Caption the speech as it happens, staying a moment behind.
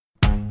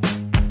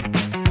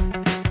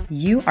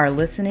You are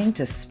listening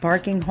to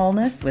Sparking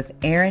Wholeness with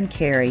Erin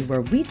Carey,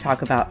 where we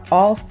talk about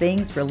all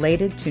things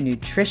related to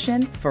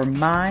nutrition for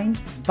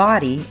mind,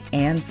 body,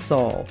 and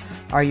soul.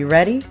 Are you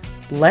ready?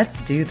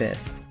 Let's do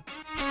this.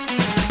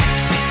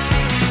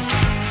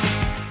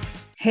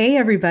 Hey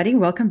everybody,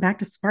 welcome back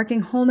to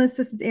Sparking Wholeness.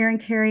 This is Erin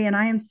Carey, and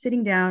I am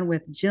sitting down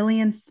with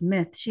Jillian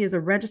Smith. She is a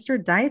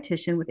registered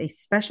dietitian with a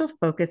special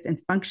focus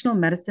in functional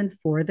medicine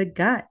for the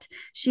gut.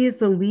 She is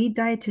the lead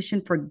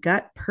dietitian for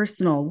Gut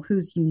Personal,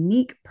 whose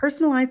unique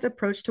personalized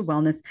approach to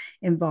wellness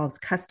involves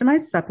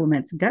customized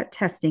supplements, gut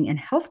testing, and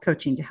health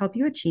coaching to help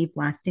you achieve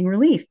lasting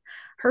relief.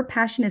 Her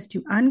passion is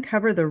to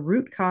uncover the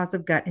root cause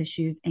of gut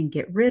issues and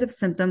get rid of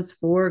symptoms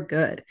for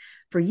good.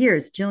 For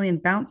years,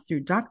 Jillian bounced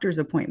through doctor's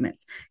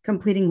appointments,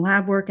 completing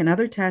lab work and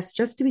other tests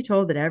just to be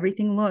told that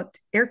everything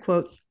looked, air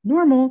quotes,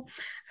 normal.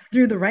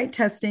 Through the right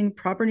testing,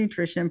 proper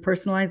nutrition,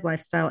 personalized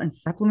lifestyle, and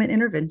supplement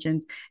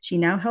interventions, she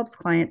now helps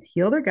clients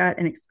heal their gut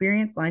and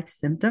experience life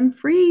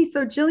symptom-free.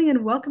 So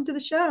Jillian, welcome to the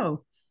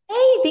show.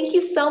 Hey, thank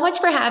you so much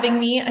for having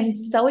me. I'm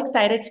so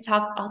excited to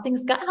talk all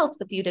things gut health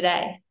with you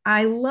today.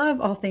 I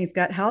love all things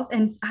gut health.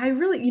 And I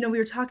really, we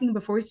were talking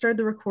before we started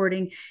the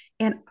recording,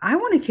 and I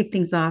want to kick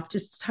things off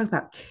just to talk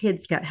about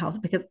kids' gut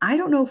health, because I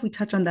don't know if we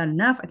touch on that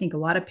enough. I think a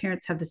lot of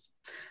parents have this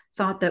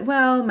thought that,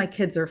 well, my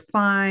kids are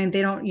fine.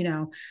 They don't,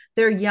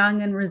 they're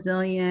young and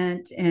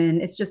resilient,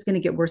 and it's just going to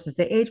get worse as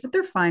they age, but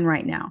they're fine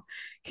right now.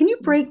 Can you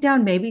break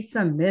down maybe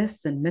some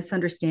myths and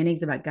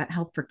misunderstandings about gut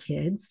health for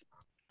kids?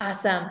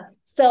 Awesome.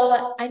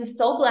 So I'm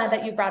so glad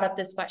that you brought up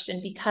this question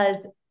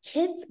because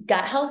kids'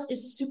 gut health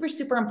is super,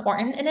 super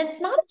important. And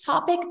it's not a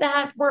topic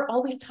that we're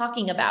always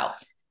talking about.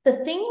 The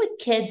thing with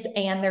kids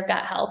and their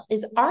gut health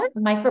is our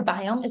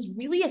microbiome is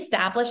really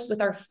established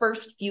with our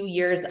first few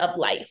years of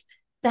life.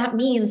 That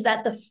means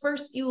that the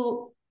first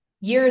few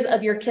years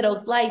of your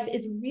kiddo's life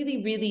is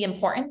really, really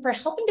important for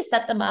helping to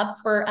set them up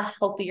for a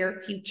healthier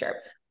future.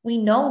 We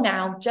know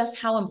now just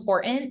how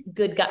important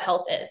good gut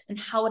health is and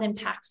how it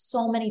impacts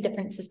so many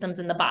different systems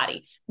in the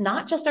body,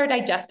 not just our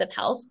digestive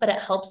health, but it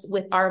helps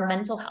with our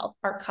mental health,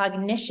 our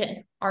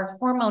cognition, our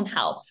hormone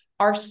health,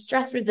 our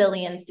stress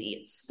resiliency.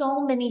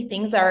 So many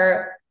things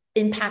are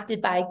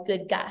impacted by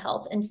good gut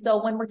health. And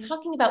so when we're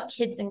talking about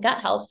kids and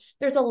gut health,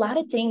 there's a lot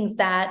of things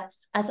that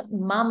as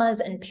mamas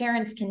and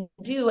parents can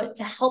do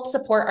to help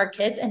support our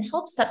kids and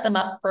help set them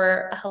up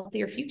for a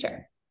healthier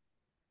future.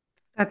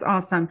 That's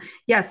awesome.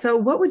 Yeah. So,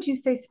 what would you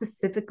say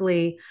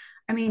specifically?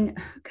 I mean,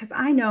 because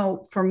I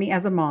know for me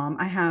as a mom,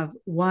 I have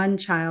one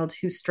child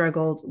who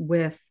struggled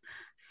with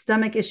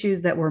stomach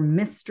issues that were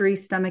mystery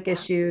stomach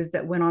issues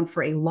that went on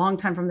for a long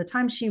time, from the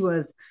time she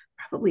was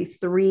probably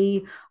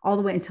 3 all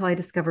the way until I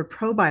discovered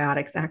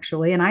probiotics,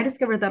 actually. And I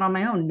discovered that on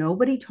my own.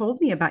 Nobody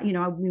told me about,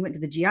 we went to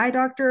the GI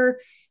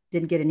doctor,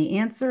 didn't get any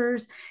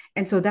answers.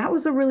 And so that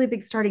was a really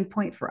big starting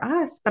point for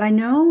us. But I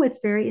know it's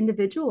very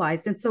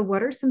individualized. And so,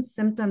 what are some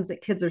symptoms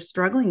that kids are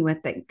struggling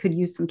with that could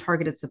use some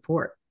targeted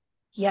support?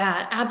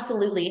 Yeah,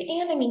 absolutely.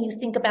 And I mean, you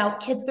think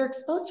about kids, they're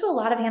exposed to a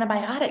lot of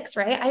antibiotics,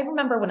 right? I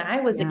remember when I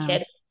was a Yeah.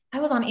 kid,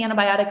 I was on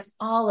antibiotics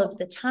all of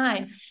the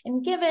time.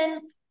 And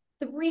given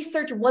the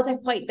research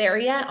wasn't quite there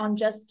yet on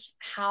just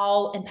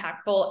how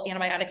impactful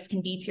antibiotics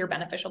can be to your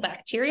beneficial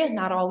bacteria,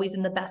 not always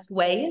in the best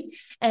ways.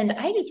 And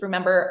I just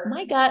remember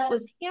my gut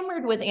was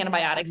hammered with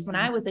antibiotics when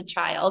I was a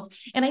child.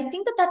 And I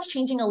think that that's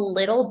changing a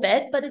little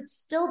bit, but it's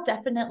still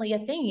definitely a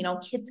thing.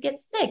 Kids get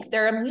sick,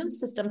 their immune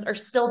systems are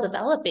still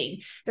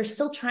developing. They're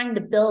still trying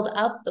to build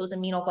up those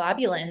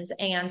immunoglobulins.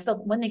 And so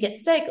when they get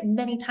sick,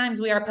 many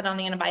times we are put on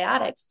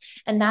antibiotics.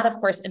 And that, of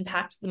course,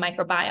 impacts the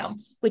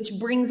microbiome, which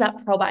brings up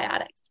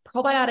probiotics.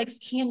 Probiotics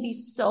can be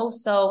so,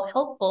 so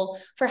helpful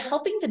for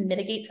helping to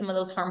mitigate some of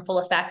those harmful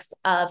effects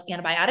of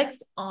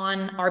antibiotics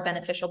on our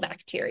beneficial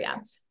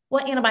bacteria.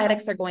 What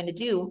antibiotics are going to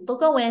do, they'll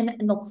go in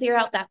and they'll clear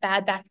out that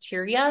bad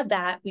bacteria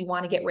that we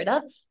want to get rid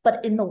of,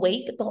 but in the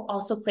wake, they'll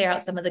also clear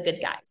out some of the good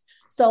guys.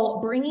 So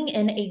bringing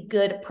in a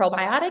good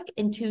probiotic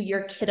into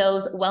your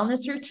kiddo's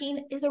wellness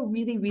routine is a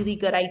really, really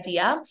good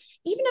idea,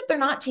 even if they're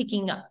not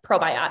taking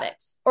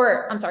antibiotics,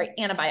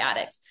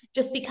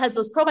 just because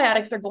those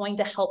probiotics are going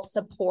to help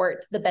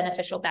support the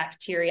beneficial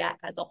bacteria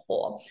as a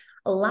whole.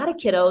 A lot of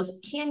kiddos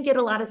can get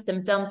a lot of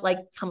symptoms like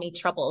tummy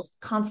troubles.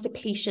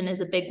 Constipation is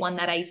a big one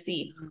that I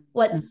see.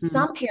 What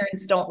some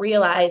parents don't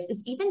realize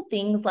is even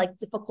things like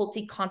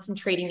difficulty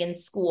concentrating in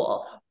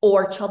school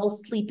or trouble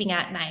sleeping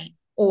at night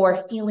or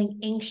feeling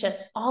anxious.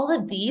 All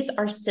of these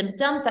are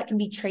symptoms that can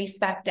be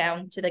traced back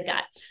down to the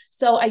gut.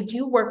 So I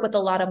do work with a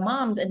lot of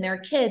moms and their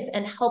kids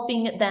and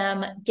helping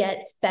them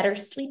get better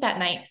sleep at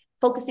night,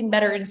 focusing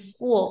better in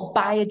school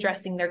by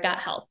addressing their gut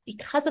health.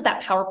 Because of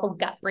that powerful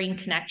gut-brain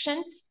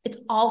connection, it's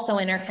also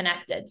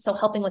interconnected. So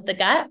helping with the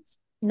gut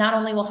not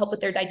only will help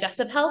with their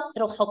digestive health,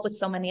 it'll help with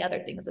so many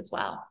other things as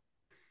well.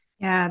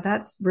 Yeah,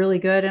 that's really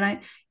good.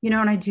 And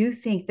and I do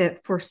think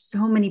that for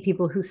so many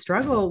people who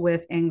struggle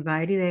with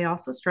anxiety, they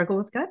also struggle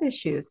with gut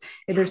issues.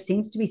 There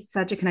seems to be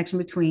such a connection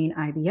between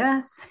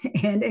IBS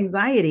and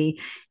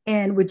anxiety.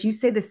 And would you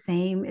say the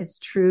same is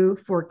true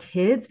for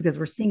kids? Because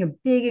we're seeing a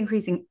big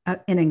increase in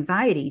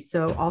anxiety.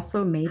 So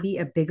also maybe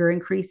a bigger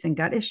increase in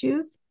gut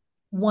issues.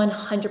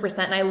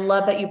 100%. And I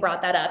love that you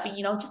brought that up.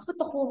 Just with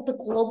the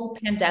global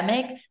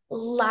pandemic, a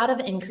lot of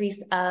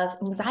increase of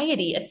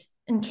anxiety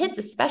in kids,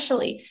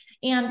 especially.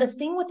 And the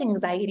thing with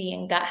anxiety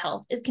and gut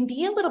health, it can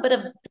be a little bit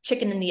of a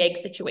chicken and the egg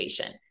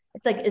situation.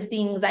 It's like, is the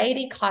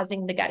anxiety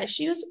causing the gut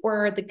issues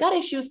or are the gut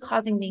issues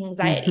causing the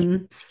anxiety? Hmm.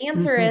 The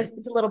answer Hmm. is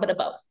it's a little bit of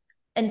both.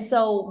 And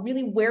so,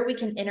 really, where we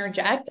can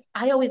interject,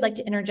 I always like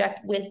to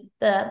interject with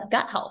the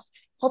gut health,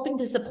 helping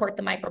to support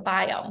the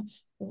microbiome.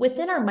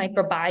 Within our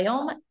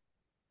microbiome,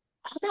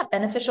 all that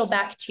beneficial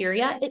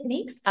bacteria, it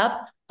makes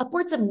up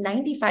upwards of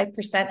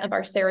 95% of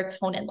our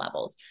serotonin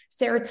levels.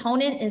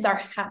 Serotonin is our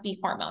happy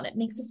hormone. It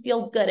makes us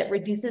feel good. It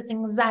reduces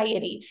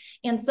anxiety.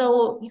 And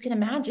so you can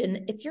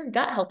imagine if your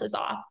gut health is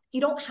off,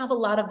 you don't have a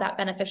lot of that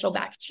beneficial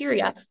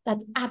bacteria,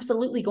 that's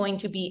absolutely going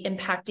to be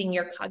impacting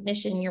your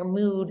cognition, your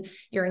mood,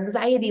 your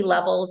anxiety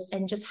levels,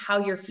 and just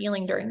how you're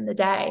feeling during the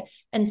day.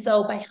 And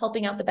so by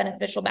helping out the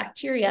beneficial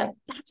bacteria,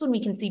 that's when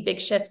we can see big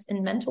shifts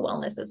in mental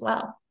wellness as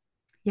well.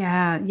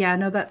 Yeah, yeah,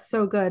 no, that's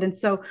so good. And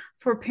so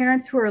for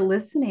parents who are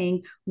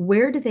listening,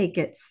 where do they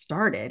get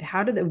started?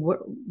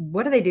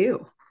 What do they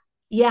do?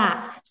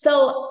 Yeah.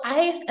 So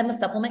I am a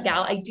supplement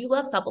gal. I do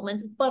love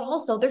supplements, but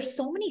also there's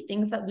so many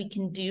things that we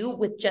can do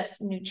with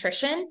just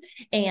nutrition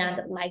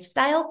and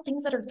lifestyle,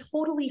 things that are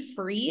totally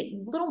free,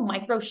 little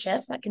micro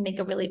shifts that can make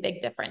a really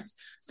big difference.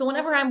 So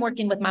whenever I'm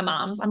working with my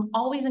moms, I'm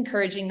always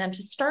encouraging them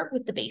to start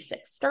with the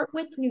basics, start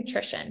with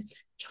nutrition,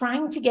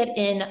 trying to get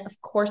in,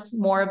 of course,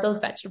 more of those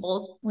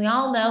vegetables. We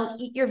all know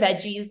eat your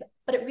veggies,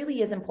 but it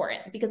really is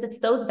important because it's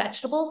those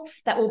vegetables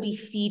that will be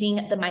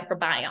feeding the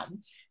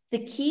microbiome.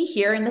 The key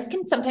here, and this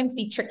can sometimes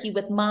be tricky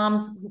with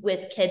moms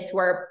with kids who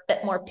are a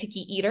bit more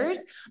picky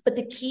eaters, but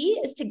the key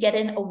is to get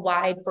in a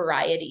wide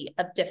variety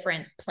of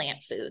different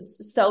plant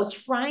foods. So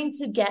trying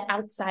to get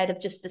outside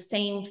of just the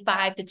same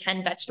 5 to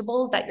 10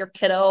 vegetables that your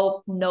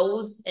kiddo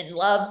knows and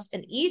loves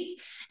and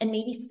eats, and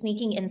maybe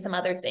sneaking in some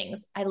other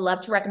things. I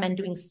love to recommend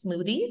doing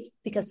smoothies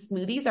because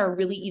smoothies are a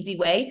really easy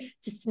way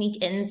to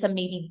sneak in some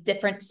maybe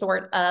different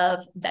sort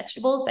of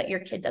vegetables that your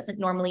kid doesn't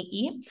normally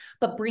eat,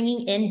 but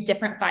bringing in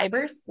different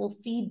fibers will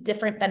feed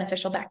different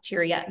beneficial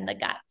bacteria in the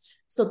gut.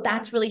 So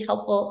that's really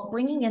helpful.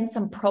 Bringing in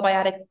some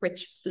probiotic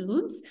rich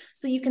foods.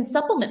 So you can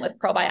supplement with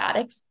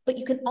probiotics, but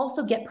you can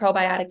also get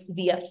probiotics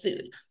via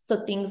food.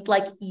 So things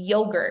like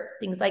yogurt,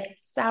 things like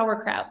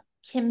sauerkraut,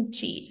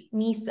 kimchi,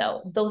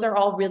 miso, those are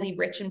all really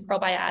rich in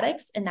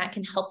probiotics, and that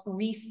can help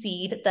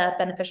reseed the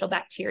beneficial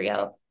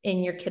bacteria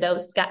in your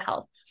kiddo's gut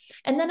health.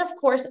 And then, of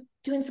course,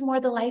 doing some more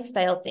of the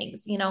lifestyle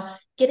things,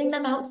 getting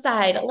them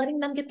outside, letting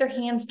them get their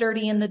hands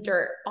dirty in the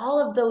dirt.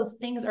 All of those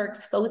things are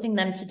exposing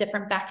them to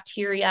different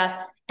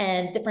bacteria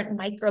and different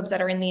microbes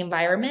that are in the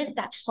environment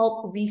that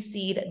help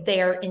reseed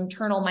their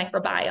internal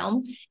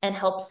microbiome and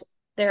helps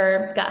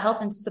their gut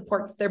health and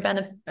supports their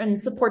benefit and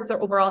supports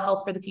their overall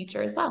health for the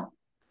future as well.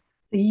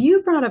 So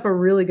you brought up a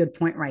really good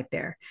point right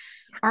there.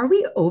 Are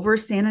we over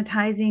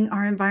sanitizing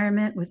our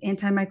environment with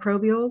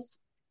antimicrobials?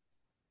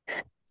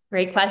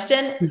 Great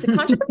question. It's a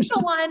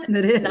controversial one.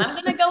 It And I'm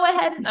is. going to go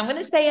ahead and I'm going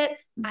to say it.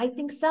 I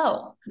think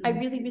so. I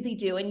really, really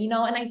do.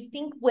 And I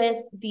think with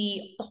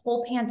the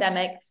whole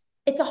pandemic,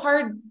 it's a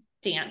hard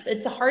dance.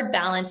 It's a hard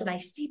balance. And I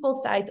see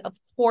both sides, of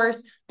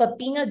course, but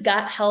being a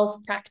gut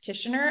health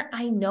practitioner,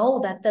 I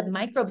know that the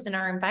microbes in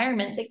our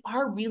environment, they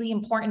are really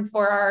important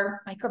for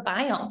our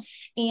microbiome,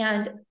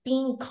 and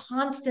being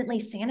constantly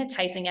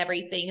sanitizing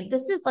everything.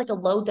 This is like a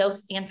low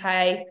dose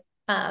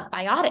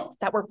biotic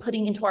that we're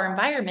putting into our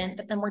environment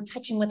that then we're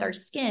touching with our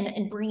skin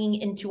and bringing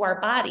into our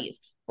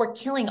bodies. We're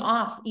killing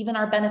off even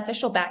our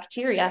beneficial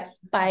bacteria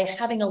by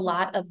having a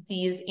lot of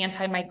these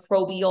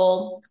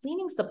antimicrobial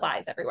cleaning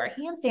supplies everywhere,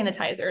 hand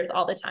sanitizers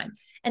all the time.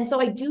 And so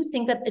I do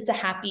think that it's a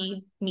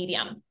happy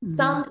medium. Mm-hmm.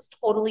 Some is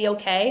totally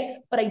okay,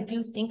 but I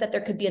do think that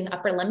there could be an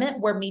upper limit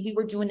where maybe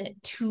we're doing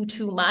it too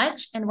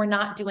much and we're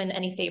not doing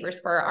any favors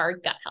for our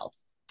gut health.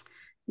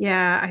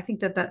 Yeah, I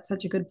think that that's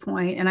such a good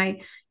point. And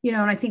I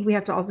think we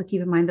have to also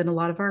keep in mind that a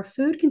lot of our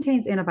food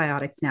contains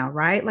antibiotics now,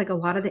 right? Like a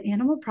lot of the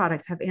animal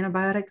products have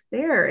antibiotics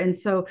there. And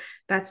so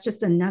that's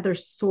just another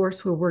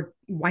source where we're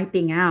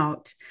wiping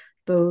out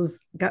those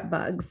gut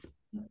bugs.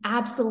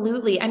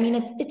 Absolutely. I mean,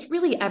 it's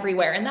really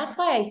everywhere. And that's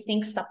why I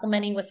think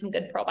supplementing with some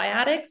good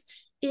probiotics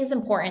is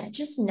important.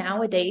 Just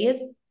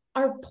nowadays,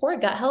 our poor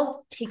gut health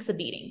takes a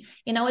beating.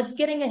 It's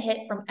getting a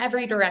hit from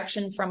every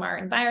direction, from our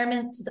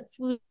environment to the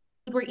food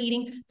we're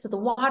eating to the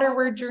water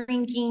we're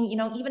drinking.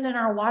 Even in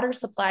our water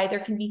supply, there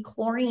can be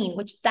chlorine,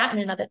 which that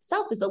in and of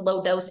itself is a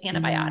low dose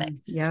antibiotic.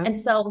 Yeah. And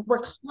so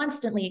we're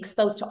constantly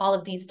exposed to all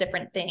of these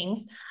different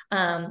things,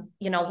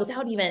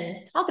 without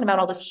even talking about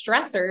all the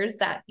stressors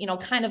that,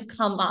 kind of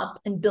come up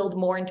and build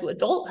more into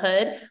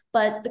adulthood.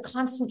 But the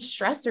constant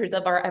stressors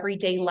of our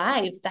everyday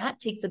lives, that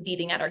takes a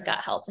beating at our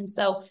gut health. And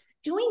so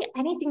doing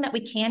anything that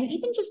we can,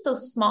 even just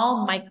those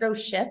small micro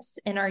shifts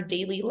in our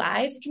daily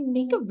lives, can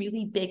make a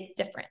really big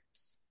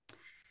difference.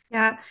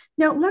 Yeah.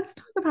 Now let's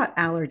talk about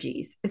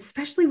allergies,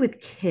 especially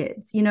with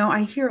kids.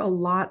 I hear a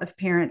lot of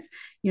parents,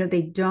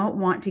 they don't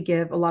want to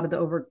give a lot of the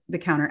over the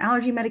counter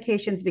allergy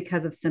medications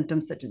because of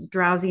symptoms such as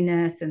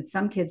drowsiness. And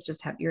some kids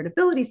just have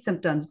irritability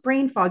symptoms,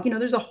 brain fog.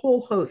 There's a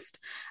whole host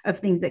of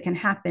things that can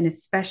happen,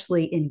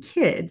 especially in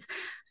kids.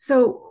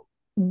 So,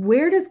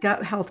 where does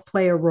gut health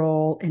play a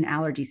role in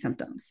allergy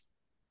symptoms?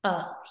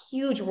 A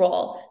huge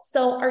role.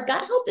 So our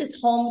gut health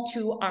is home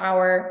to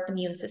our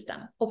immune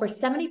system. Over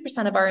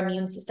 70% of our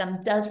immune system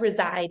does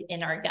reside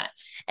in our gut.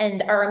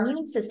 And our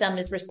immune system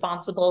is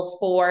responsible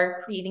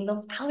for creating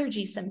those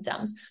allergy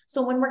symptoms.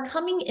 So when we're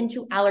coming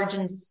into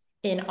allergens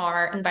in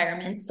our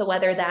environment, so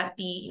whether that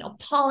be,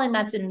 pollen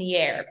that's in the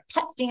air,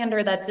 pet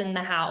dander that's in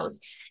the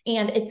house,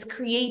 and it's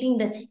creating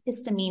this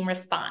histamine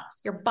response.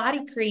 Your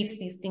body creates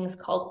these things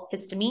called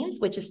histamines,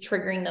 which is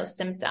triggering those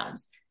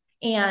symptoms.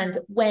 And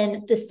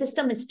when the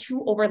system is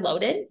too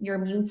overloaded, your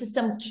immune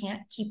system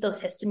can't keep those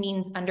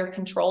histamines under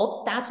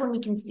control. That's when we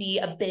can see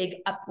a big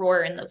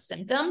uproar in those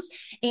symptoms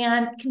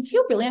and can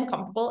feel really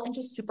uncomfortable and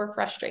just super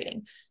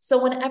frustrating.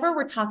 So whenever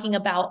we're talking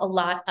about a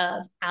lot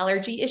of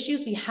allergy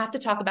issues, we have to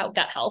talk about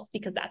gut health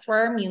because that's where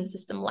our immune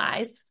system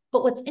lies.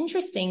 But what's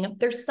interesting,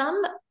 there's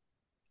some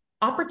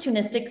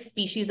opportunistic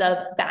species of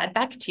bad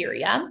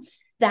bacteria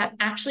that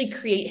actually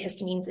create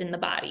histamines in the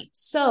body.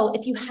 So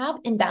if you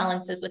have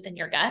imbalances within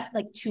your gut,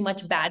 like too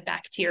much bad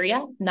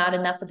bacteria, not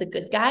enough of the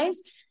good guys,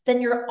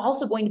 then you're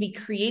also going to be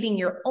creating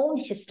your own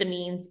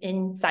histamines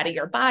inside of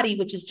your body,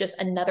 which is just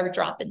another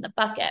drop in the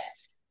bucket.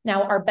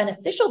 Now, our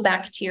beneficial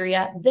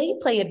bacteria, they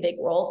play a big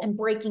role in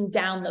breaking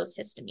down those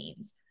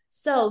histamines.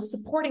 So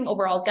supporting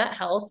overall gut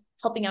health,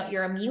 helping out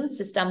your immune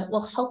system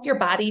will help your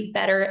body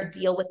better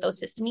deal with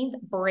those histamines,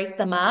 break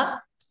them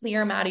up, clear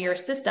them out of your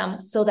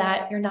system so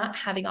that you're not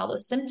having all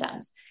those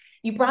symptoms.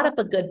 You brought up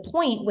a good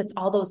point with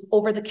all those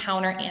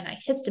over-the-counter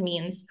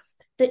antihistamines.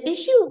 The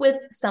issue with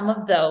some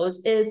of those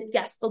is,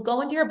 yes, they'll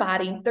go into your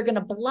body. They're going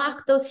to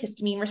block those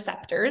histamine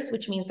receptors,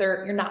 which means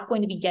you're not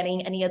going to be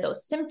getting any of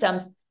those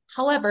symptoms.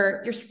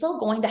 However, you're still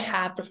going to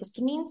have the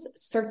histamines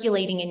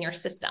circulating in your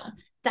system.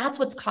 That's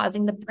what's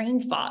causing the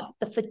brain fog,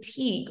 the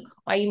fatigue,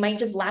 why you might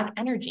just lack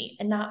energy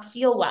and not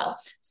feel well.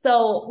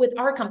 So with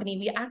our company,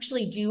 we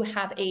actually do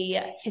have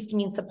a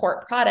histamine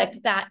support product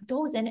that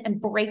goes in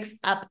and breaks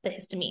up the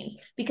histamines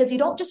because you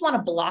don't just want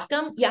to block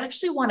them. You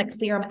actually want to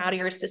clear them out of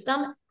your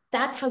system.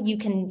 That's how you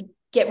can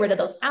get rid of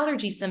those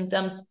allergy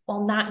symptoms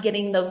while not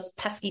getting those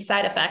pesky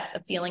side effects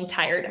of feeling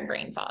tired and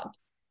brain fogged.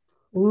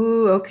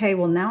 Ooh, okay.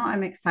 Well, now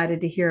I'm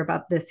excited to hear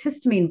about this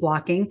histamine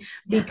blocking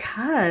Yeah.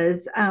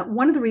 because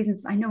one of the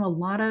reasons I know a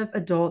lot of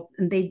adults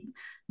and they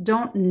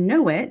don't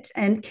know it,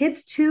 and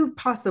kids too,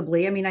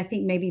 possibly. I mean, I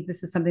think maybe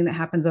this is something that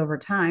happens over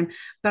time,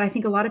 but I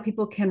think a lot of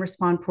people can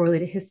respond poorly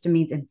to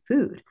histamines in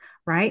food,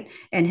 right?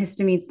 And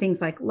histamines,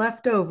 things like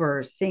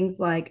leftovers, things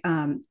like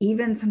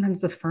even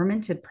sometimes the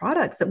fermented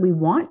products that we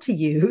want to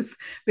use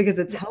because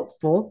it's Yeah.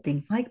 helpful,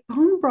 things like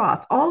bone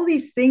broth, all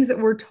these things that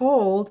we're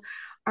told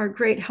are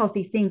great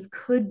healthy things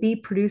could be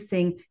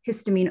producing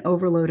histamine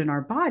overload in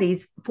our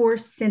bodies for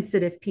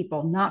sensitive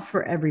people, not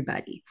for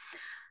everybody.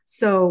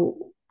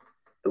 So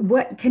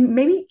can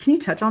you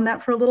touch on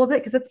that for a little bit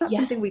because it's not Yeah.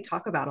 something we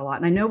talk about a lot,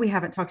 and I know we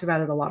haven't talked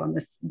about it a lot on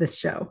this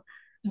show.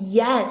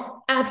 Yes,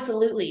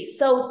 absolutely.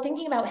 So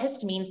thinking about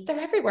histamines, they're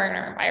everywhere in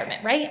our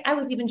environment, right? I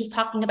was even just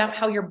talking about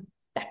how your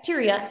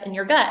bacteria in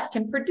your gut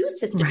can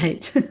produce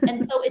histamines. Right.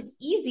 And so it's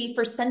easy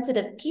for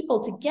sensitive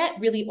people to get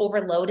really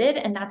overloaded.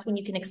 And that's when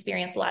you can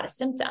experience a lot of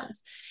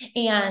symptoms.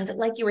 And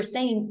like you were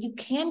saying, you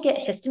can get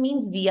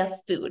histamines via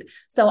food.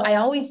 So I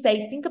always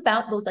say, think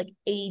about those like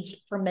aged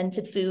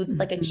fermented foods,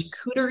 like a Mhm.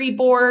 charcuterie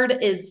board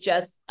is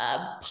just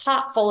a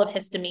pot full of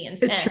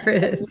histamines. It And sure I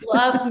is.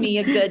 love me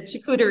a good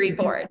charcuterie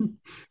board.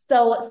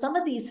 So some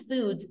of these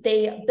foods,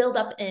 they build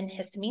up in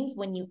histamines.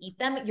 When you eat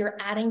them, you're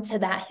adding to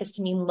that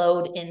histamine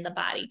load in the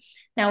body.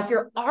 Now, if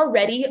you're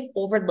already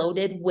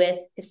overloaded with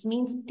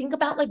histamines, think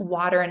about like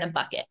water in a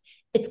bucket.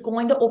 It's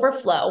going to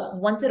overflow.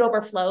 Once it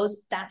overflows,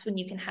 that's when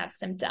you can have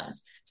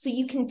symptoms. So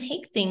you can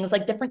take things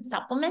like different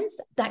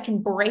supplements that can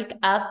break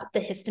up the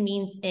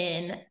histamines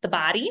in the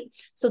body.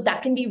 So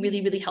that can be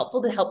really, really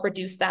helpful to help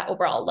reduce that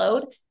overall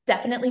load.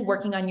 Definitely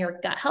working on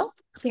your gut health,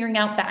 clearing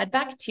out bad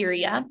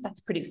bacteria that's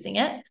producing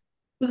it,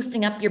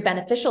 boosting up your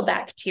beneficial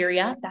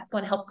bacteria. That's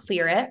going to help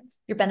clear it.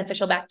 Your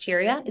beneficial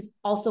bacteria is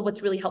also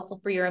what's really helpful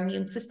for your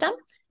immune system.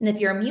 And if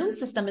your immune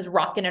system is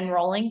rocking and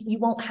rolling, you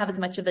won't have as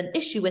much of an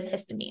issue with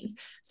histamines.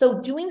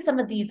 So doing some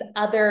of these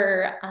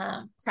other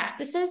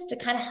practices to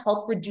kind of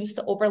help reduce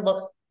the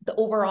the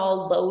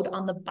overall load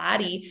on the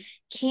body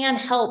can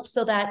help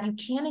so that you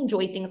can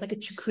enjoy things like a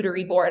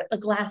charcuterie board, a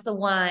glass of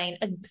wine,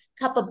 a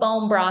cup of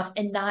bone broth,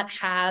 and not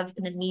have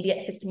an immediate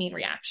histamine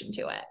reaction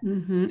to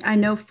it. I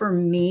know for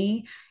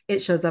me,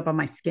 it shows up on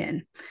my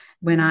skin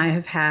when I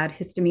have had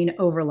histamine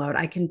overload.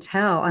 I can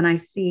tell and I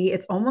see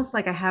it's almost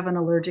like I have an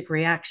allergic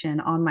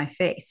reaction on my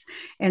face.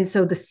 And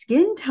so the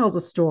skin tells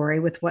a story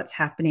with what's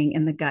happening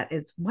in the gut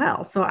as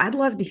well. So I'd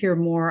love to hear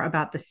more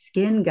about the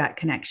skin gut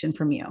connection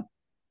from you.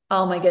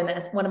 Oh my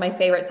goodness, one of my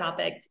favorite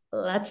topics.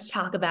 Let's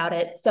talk about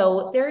it.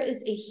 So, there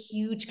is a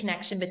huge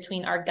connection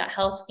between our gut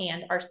health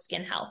and our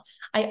skin health.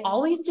 I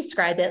always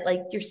describe it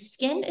like your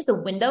skin is a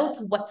window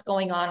to what's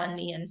going on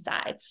the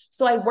inside.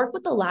 So, I work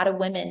with a lot of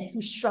women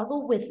who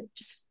struggle with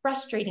just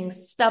frustrating,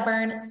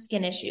 stubborn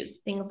skin issues,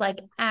 things like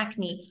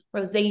acne,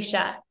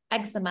 rosacea,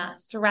 eczema,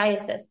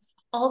 psoriasis.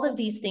 All of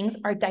these things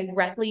are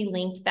directly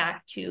linked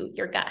back to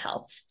your gut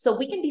health. So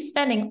we can be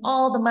spending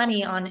all the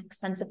money on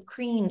expensive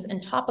creams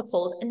and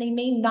topicals, and they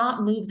may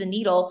not move the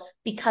needle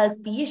because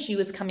the issue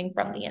is coming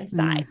from the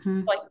inside.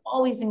 Mm-hmm. So I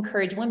always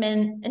encourage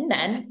women and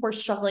men who are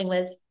struggling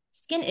with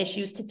skin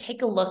issues to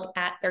take a look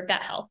at their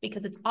gut health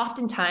because it's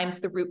oftentimes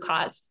the root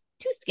cause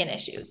to skin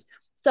issues.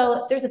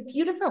 So there's a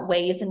few different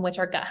ways in which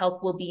our gut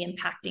health will be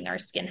impacting our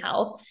skin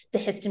health. The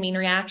histamine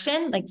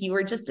reaction, like you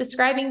were just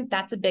describing,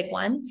 that's a big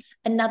one.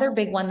 Another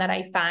big one that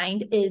I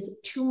find is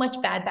too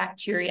much bad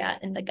bacteria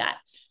in the gut.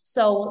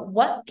 So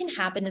what can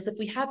happen is if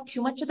we have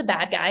too much of the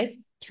bad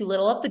guys, too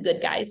little of the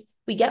good guys,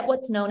 we get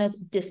what's known as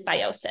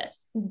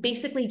dysbiosis.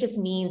 Basically just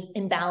means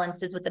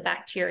imbalances with the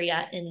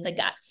bacteria in the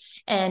gut.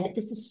 And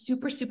this is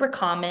super, super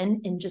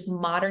common in just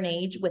modern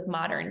age with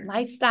modern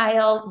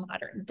lifestyle,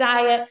 modern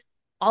diet.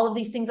 All of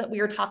these things that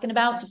we were talking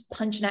about, just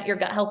punching at your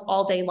gut health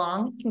all day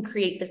long, can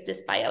create this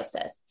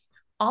dysbiosis.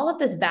 All of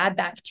this bad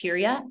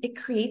bacteria, it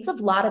creates a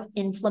lot of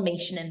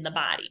inflammation in the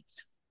body.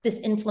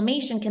 This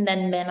inflammation can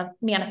then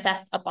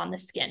manifest up on the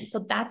skin.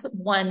 So that's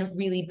one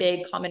really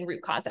big common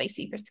root cause that I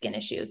see for skin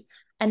issues.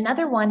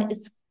 Another one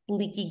is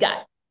leaky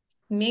gut.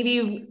 Maybe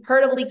you've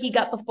heard of leaky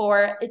gut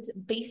before. It's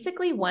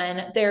basically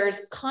when there's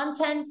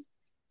contents,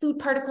 food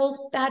particles,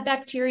 bad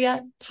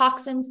bacteria,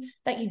 toxins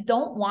that you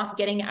don't want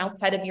getting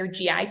outside of your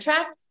GI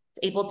tract. It's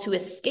able to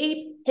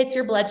escape, hits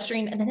your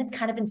bloodstream, and then it's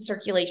kind of in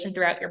circulation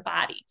throughout your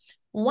body.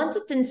 Once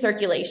it's in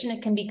circulation,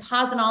 it can be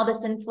causing all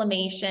this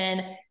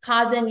inflammation,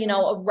 causing,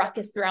 a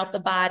ruckus throughout the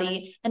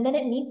body, and then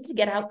it needs to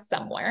get out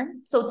somewhere.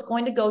 So it's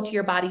going to go to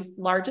your body's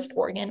largest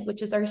organ,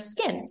 which is our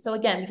skin. So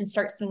again, we can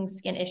start seeing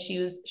skin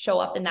issues show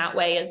up in that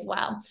way as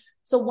well.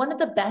 So one of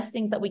the best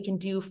things that we can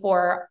do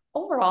for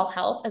overall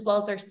health, as well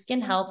as our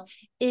skin health,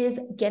 is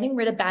getting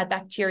rid of bad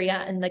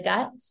bacteria in the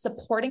gut,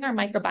 supporting our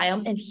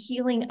microbiome and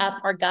healing up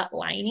our gut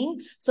lining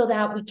so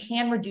that we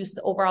can reduce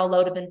the overall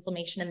load of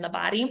inflammation in the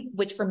body,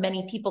 which for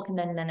many people can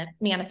then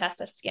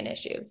manifest as skin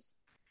issues.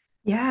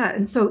 Yeah.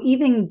 And so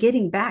even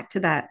getting back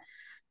to that,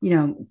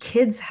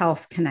 kids'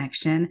 health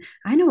connection,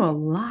 I know a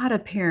lot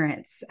of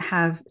parents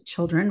have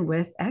children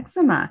with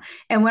eczema.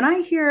 And when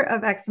I hear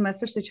of eczema,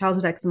 especially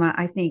childhood eczema,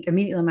 I think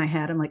immediately in my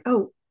head, I'm like,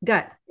 oh,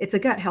 gut. It's a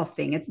gut health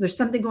thing. There's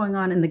something going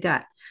on in the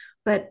gut.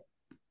 But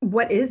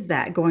what is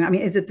that going on? I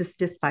mean, is it this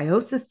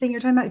dysbiosis thing you're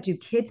talking about?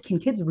 Can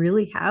kids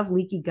really have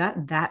leaky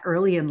gut that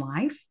early in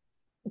life?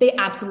 They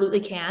absolutely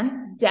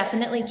can,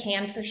 definitely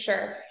can for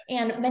sure.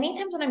 And many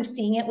times when I'm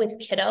seeing it with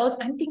kiddos,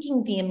 I'm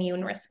thinking the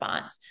immune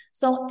response.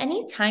 So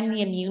anytime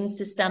the immune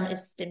system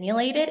is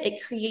stimulated,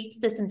 it creates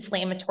this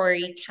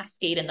inflammatory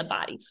cascade in the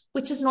body,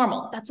 which is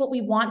normal. That's what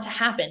we want to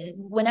happen.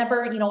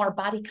 Whenever, our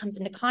body comes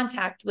into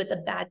contact with a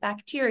bad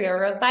bacteria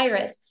or a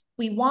virus,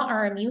 we want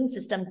our immune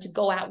system to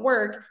go at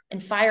work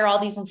and fire all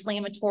these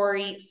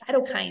inflammatory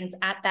cytokines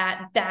at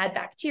that bad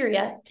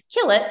bacteria to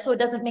kill it so it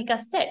doesn't make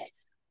us sick.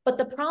 But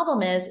the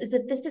problem is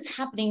if this is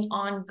happening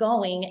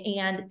ongoing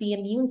and the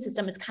immune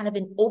system is kind of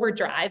in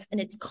overdrive and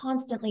it's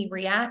constantly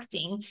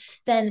reacting,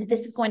 then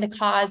this is going to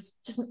cause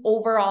just an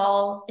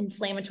overall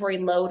inflammatory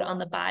load on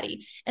the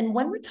body. And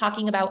when we're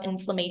talking about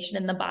inflammation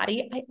in the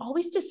body, I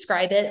always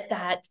describe it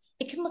that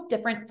it can look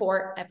different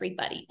for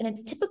everybody. And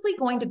it's typically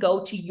going to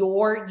go to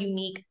your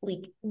unique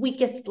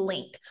weakest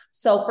link.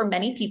 So for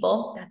many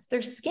people, that's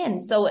their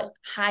skin. So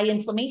high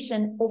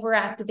inflammation,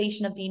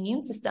 overactivation of the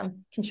immune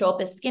system can show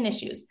up as skin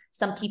issues.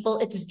 Some people,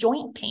 it's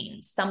joint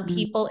pain. Some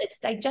people, it's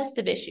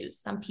digestive issues.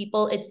 Some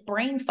people, it's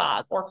brain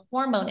fog or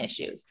hormone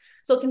issues.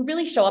 So it can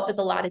really show up as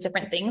a lot of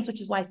different things,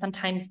 which is why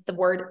sometimes the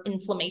word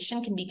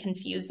inflammation can be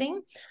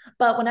confusing.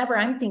 But whenever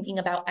I'm thinking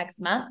about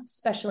eczema,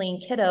 especially in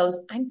kiddos,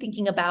 I'm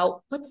thinking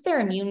about what's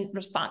their immune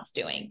response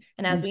doing.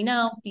 And as we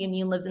know, the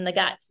immune lives in the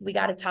gut. So we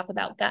got to talk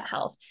about gut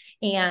health.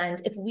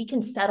 And if we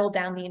can settle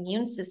down the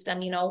immune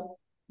system,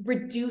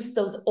 reduce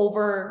those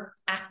over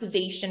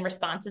activation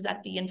responses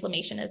that the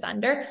inflammation is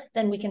under,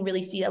 then we can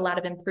really see a lot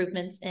of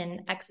improvements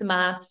in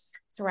eczema,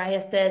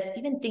 psoriasis,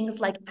 even things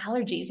like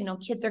allergies.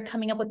 Kids are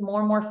coming up with more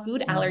and more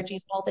food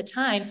allergies all the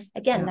time.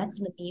 Again, that's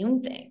an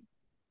immune thing.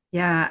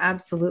 Yeah,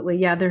 absolutely.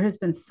 Yeah, there has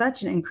been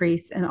such an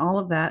increase in all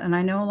of that. And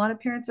I know a lot of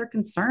parents are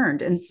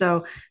concerned. And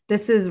so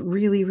this is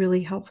really,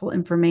 really helpful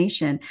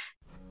information.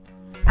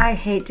 I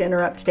hate to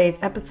interrupt today's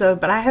episode,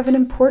 but I have an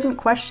important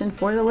question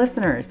for the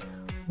listeners.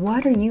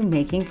 What are you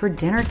making for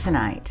dinner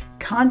tonight?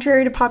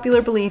 Contrary to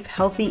popular belief,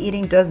 healthy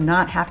eating does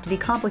not have to be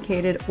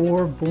complicated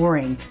or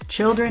boring.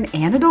 Children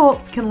and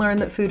adults can learn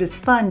that food is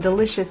fun,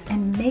 delicious,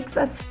 and makes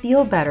us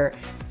feel better,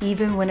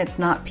 even when it's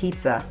not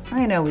pizza.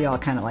 I know we all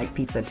kind of like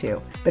pizza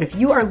too. But if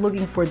you are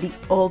looking for the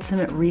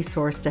ultimate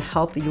resource to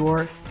help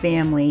your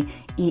family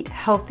eat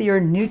healthier,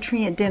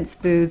 nutrient-dense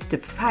foods to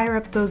fire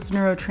up those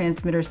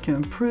neurotransmitters, to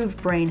improve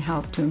brain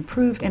health, to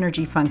improve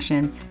energy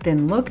function,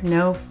 then look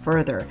no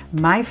further.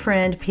 My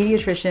friend,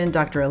 pediatrician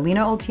Dr. Alina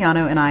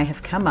Oltiano and I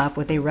have come up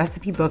with a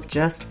recipe book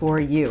just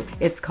for you.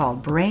 It's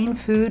called Brain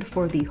Food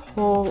for the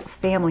Whole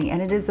Family,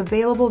 and it is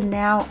available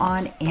now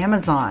on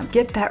Amazon.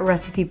 Get that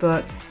recipe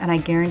book, and I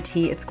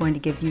guarantee it's going to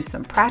give you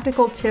some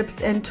practical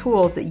tips and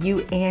tools that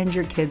you and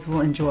your kids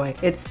will enjoy.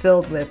 It's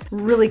filled with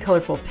really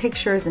colorful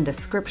pictures and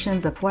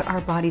descriptions of what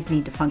our bodies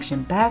need to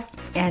function best,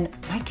 and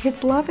my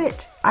kids love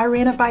it. I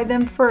ran it by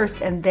them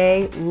first, and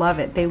they love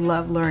it. They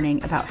love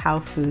learning about how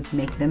foods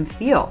make them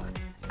feel.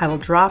 I will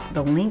drop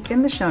the link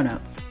in the show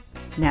notes.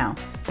 Now,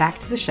 back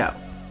to the show.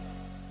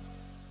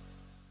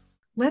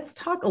 Let's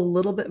talk a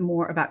little bit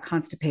more about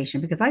constipation,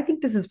 because I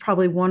think this is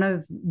probably one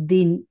of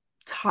the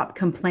top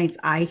complaints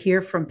I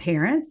hear from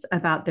parents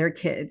about their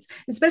kids,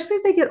 especially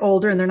as they get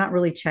older and they're not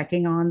really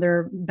checking on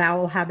their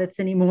bowel habits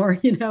anymore.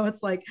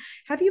 It's like,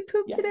 have you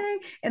pooped today?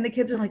 And the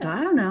kids are like,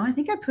 I don't know. I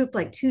think I pooped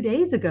like 2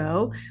 days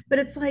ago. But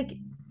it's like,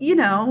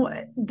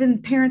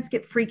 then parents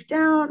get freaked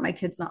out. My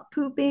kid's not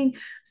pooping.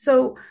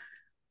 So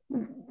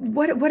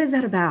what is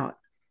that about?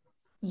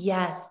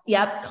 Yes.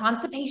 Yep.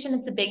 Constipation,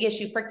 it's a big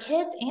issue for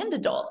kids and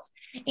adults.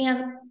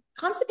 And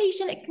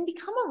constipation, it can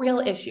become a real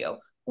issue.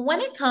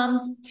 When it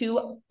comes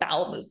to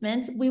bowel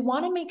movements, we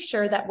want to make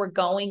sure that we're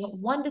going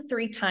 1 to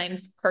 3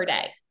 times per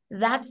day.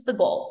 That's the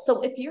goal.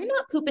 So if you're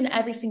not pooping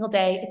every single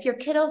day, if your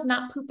kiddo's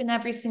not pooping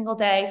every single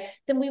day,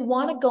 then we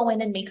want to go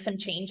in and make some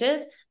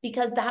changes,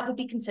 because that would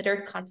be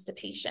considered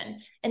constipation.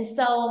 And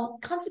so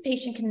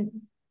constipation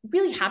can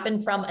really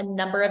happen from a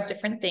number of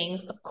different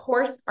things. Of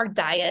course, our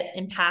diet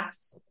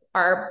impacts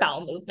our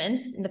bowel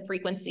movements and the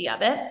frequency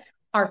of it.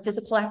 Our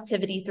physical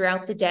activity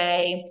throughout the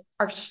day,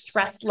 our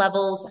stress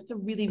levels. That's a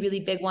really, really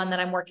big one that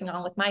I'm working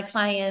on with my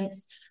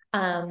clients.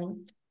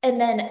 And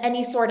then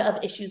any sort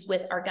of issues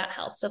with our gut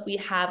health. So if we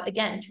have,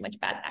 again, too much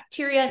bad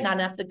bacteria, not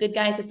enough of the good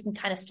guys, this can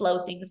kind of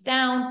slow things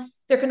down.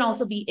 There can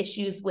also be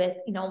issues with,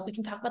 we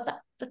can talk about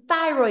the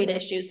thyroid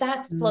issues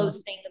that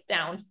slows things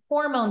down.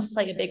 Hormones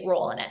play a big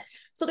role in it.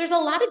 So there's a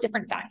lot of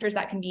different factors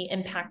that can be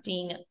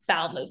impacting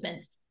bowel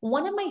movements.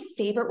 One of my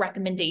favorite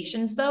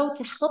recommendations, though,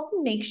 to help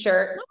make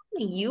sure not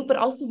only you, but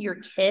also your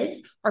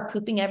kids are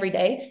pooping every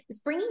day, is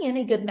bringing in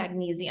a good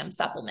magnesium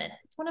supplement.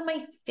 It's one of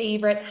my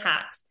favorite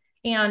hacks.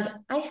 And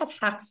I have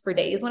hacks for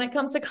days when it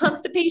comes to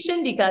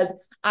constipation, because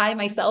I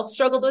myself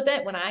struggled with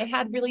it when I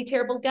had really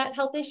terrible gut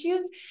health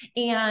issues.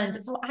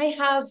 And so I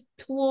have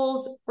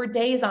tools for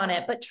days on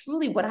it. But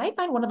truly, what I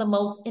find one of the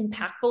most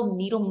impactful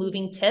needle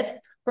moving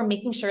tips for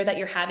making sure that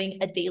you're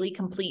having a daily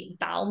complete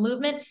bowel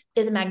movement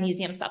is a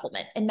magnesium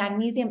supplement. And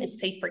magnesium is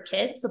safe for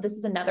kids. So this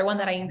is another one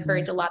that I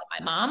encourage a lot of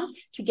my moms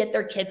to get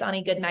their kids on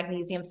a good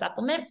magnesium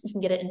supplement. You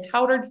can get it in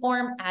powdered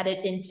form, add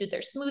it into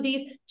their smoothies,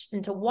 just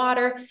into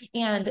water.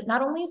 And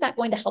not only is that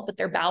going to help with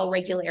their bowel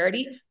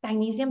regularity,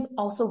 magnesium's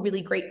also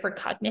really great for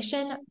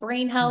cognition,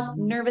 brain health,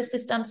 nervous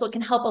system. So it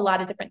can help a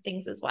lot of different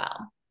things as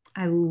well.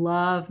 I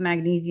love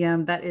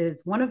magnesium. That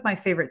is one of my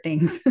favorite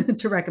things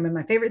to recommend,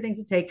 my favorite things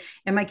to take.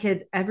 And my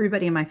kids,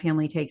 everybody in my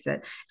family takes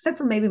it, except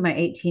for maybe my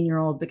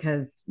 18-year-old,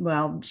 because,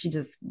 well, she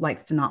just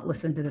likes to not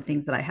listen to the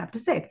things that I have to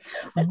say.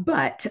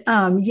 But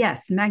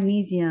yes,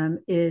 magnesium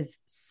is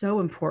so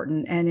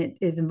important, and it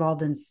is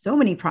involved in so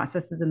many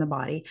processes in the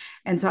body.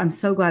 And so I'm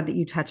so glad that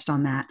you touched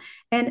on that.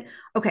 And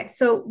okay,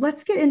 so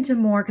let's get into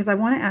more, because I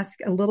want to ask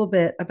a little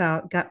bit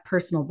about gut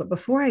personal. But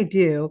before I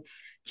do,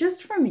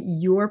 just from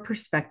your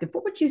perspective,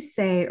 what would you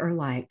say are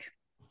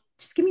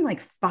just give me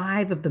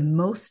 5 of the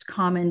most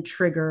common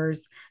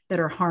triggers that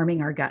are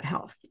harming our gut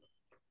health?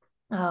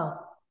 Oh,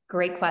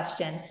 great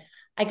question.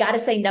 I got to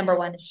say, number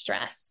one is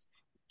stress.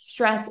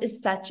 Stress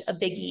is such a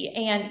biggie.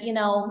 And,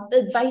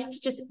 the advice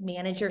to just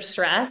manage your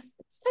stress,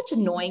 such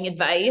annoying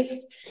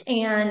advice.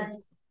 And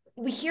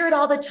we hear it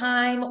all the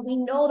time. We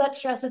know that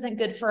stress isn't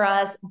good for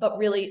us, but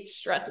really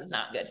stress is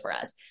not good for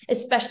us,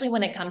 especially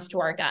when it comes to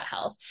our gut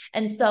health.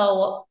 And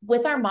so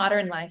with our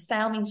modern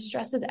lifestyle,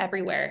 stress is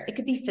everywhere. It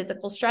could be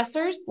physical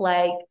stressors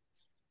like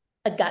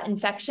a gut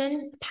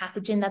infection, a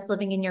pathogen that's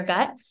living in your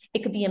gut.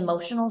 It could be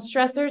emotional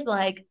stressors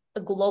like a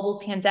global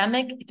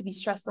pandemic. It could be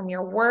stress from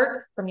your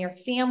work, from your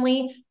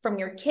family, from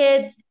your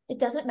kids. It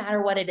doesn't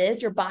matter what it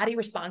is. Your body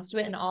responds to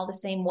it in all the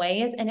same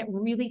ways. And it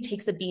really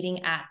takes a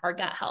beating at our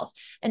gut health.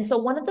 And so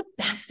one of the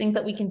best things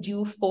that we can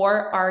do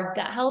for our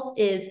gut health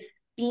is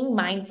being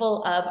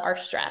mindful of our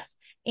stress.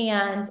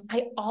 And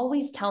I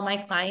always tell my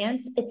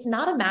clients it's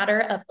not a matter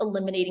of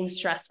eliminating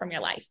stress from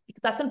your life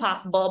because that's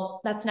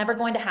impossible. That's never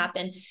going to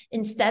happen.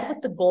 Instead,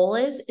 what the goal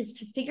is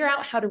to figure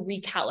out how to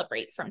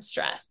recalibrate from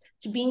stress,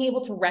 to being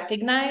able to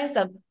recognize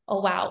of, oh,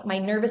 wow, my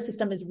nervous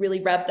system is really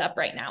revved up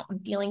right now. I'm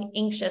feeling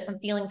anxious. I'm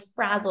feeling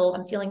frazzled.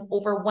 I'm feeling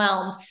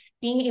overwhelmed.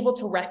 Being able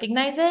to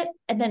recognize it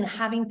and then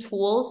having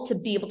tools to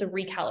be able to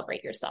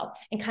recalibrate yourself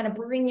and kind of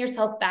bring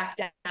yourself back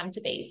down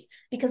to base.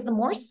 Because the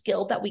more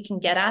skilled that we can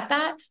get at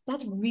that,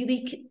 that's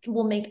really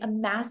will make a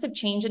massive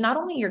change in not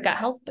only your gut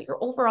health, but your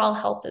overall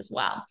health as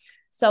well.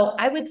 So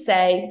I would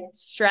say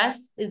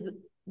stress is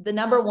the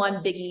number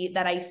one biggie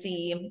that I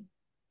see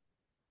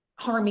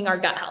harming our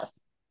gut health.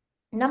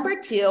 Number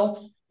two,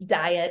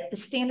 diet, the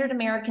standard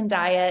American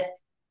diet.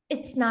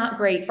 It's not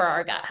great for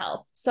our gut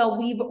health. So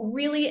we've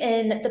really,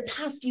 in the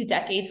past few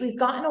decades, we've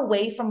gotten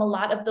away from a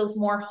lot of those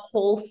more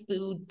whole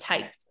food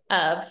types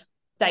of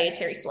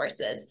dietary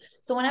sources.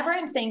 So whenever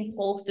I'm saying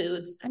whole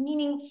foods, I'm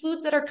meaning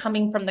foods that are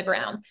coming from the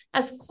ground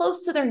as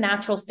close to their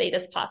natural state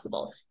as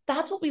possible.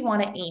 That's what we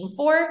want to aim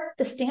for.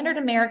 The standard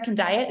American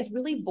diet is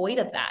really void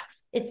of that.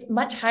 It's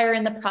much higher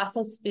in the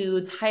processed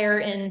foods, higher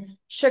in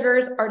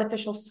sugars,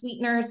 artificial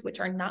sweeteners, which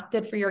are not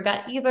good for your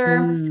gut either,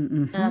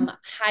 Mm-hmm.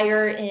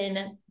 higher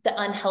in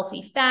the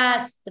unhealthy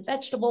fats, the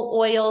vegetable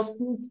oils,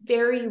 and it's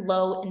very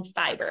low in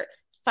fiber.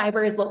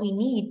 Fiber is what we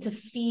need to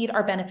feed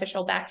our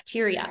beneficial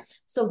bacteria.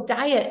 So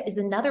diet is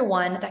another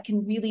one that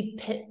can really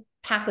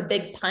pack a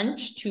big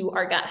punch to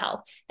our gut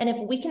health. And if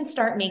we can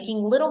start making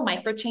little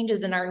micro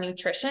changes in our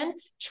nutrition,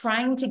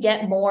 trying to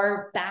get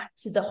more back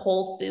to the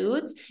whole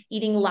foods,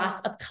 eating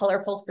lots of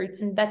colorful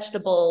fruits and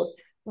vegetables,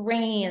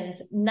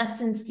 grains, nuts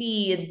and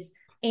seeds,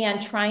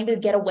 and trying to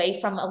get away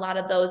from a lot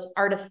of those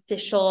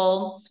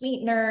artificial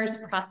sweeteners,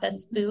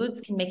 processed foods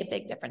can make a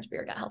big difference for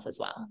your gut health as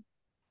well.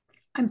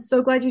 I'm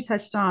so glad you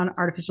touched on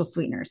artificial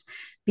sweeteners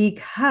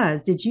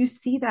because did you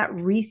see that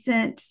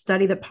recent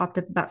study that popped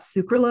up about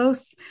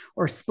sucralose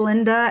or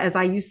Splenda? As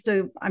I used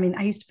to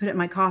put it in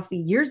my coffee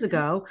years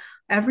ago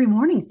every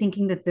morning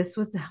thinking that this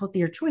was the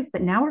healthier choice.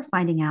 But now we're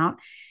finding out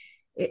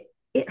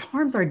it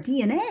harms our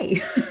DNA,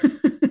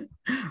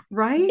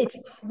 right? It's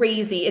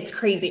crazy. It's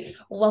crazy.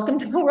 Welcome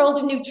to the world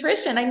of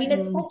nutrition. I mean,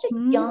 it's such a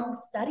Mm-hmm. young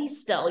study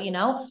still,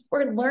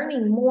 we're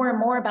learning more and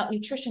more about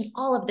nutrition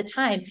all of the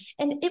time.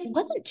 And it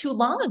wasn't too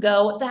long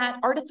ago that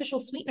artificial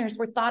sweeteners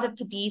were thought of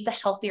to be the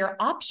healthier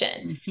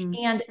option. Mm-hmm.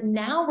 And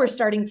now we're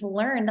starting to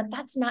learn that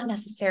that's not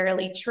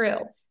necessarily true.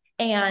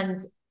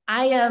 And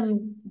I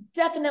am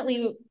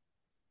definitely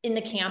in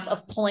the camp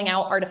of pulling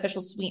out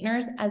artificial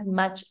sweeteners as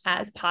much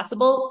as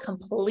possible,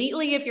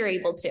 completely if you're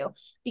able to,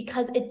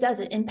 because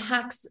it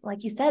impacts,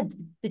 like you said,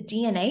 the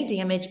DNA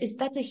damage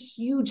that's a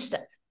huge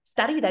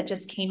study that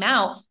just came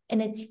out,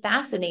 and it's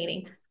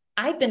fascinating.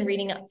 I've been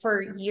reading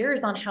for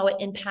years on how it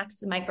impacts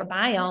the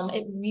microbiome.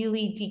 It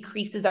really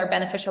decreases our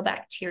beneficial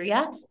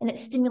bacteria and it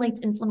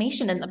stimulates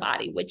inflammation in the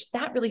body, which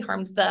that really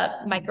harms the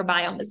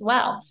microbiome as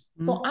well.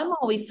 So I'm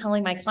always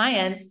telling my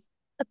clients,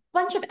 a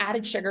bunch of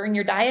added sugar in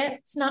your diet,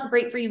 it's not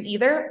great for you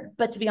either.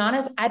 But to be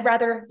honest, I'd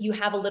rather you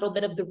have a little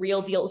bit of the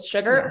real deal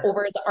sugar Yeah.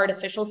 over the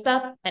artificial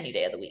stuff any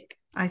day of the week.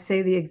 I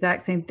say the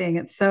exact same thing.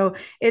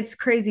 It's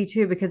crazy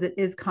too, because it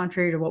is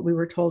contrary to what we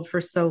were told for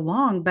so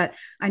long. But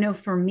I know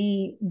for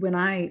me, when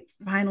I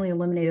finally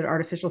eliminated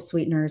artificial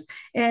sweeteners,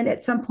 and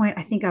at some point,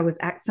 I think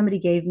somebody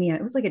gave me,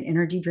 it was like an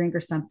energy drink or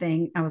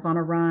something. I was on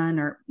a run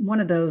or one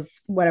of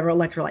those, whatever,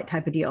 electrolyte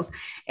type of deals.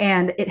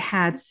 And it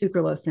had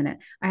sucralose in it.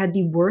 I had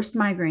the worst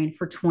migraine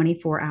for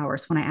 24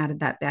 hours when I added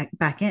that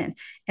back in.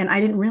 And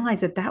I didn't realize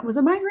that that was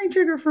a migraine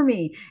trigger for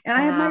me. And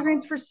I had Wow.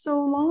 migraines for so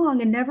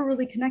long and never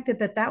really connected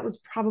that that was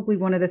probably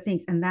one of the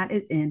things. And that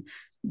is in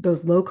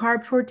those low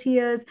carb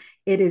tortillas.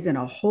 It is in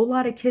a whole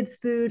lot of kids'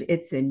 food.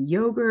 It's in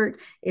yogurt.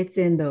 It's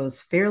in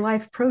those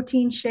Fairlife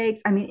protein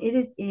shakes. I mean, it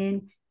is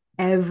in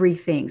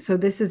everything. So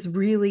this is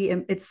really,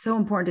 it's so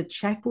important to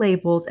check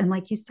labels. And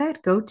like you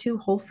said, go to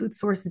whole food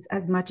sources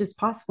as much as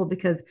possible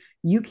because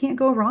you can't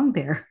go wrong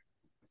there.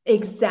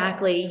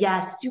 Exactly.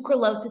 Yes.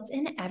 Sucralose, it's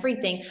in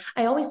everything.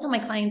 I always tell my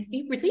clients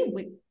be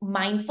really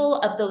mindful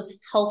of those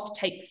health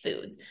type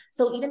foods.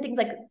 So even things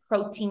like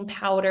protein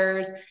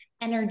powders,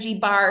 energy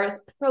bars,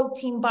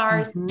 protein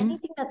bars, Mm-hmm.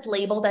 anything that's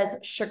labeled as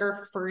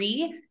sugar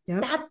free,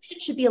 Yep. that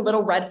should be a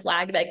little red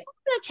flag. Like, I'm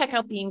going to check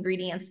out the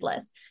ingredients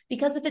list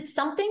because if it's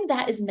something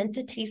that is meant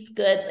to taste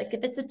good, like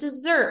if it's a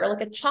dessert or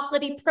like a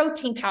chocolatey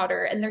protein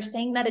powder and they're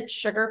saying that it's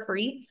sugar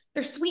free,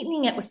 they're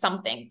sweetening it with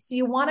something. So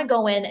you want to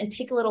go in and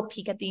take a little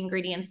peek at the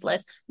ingredients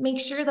list. Make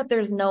sure that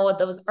there's no of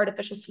those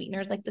artificial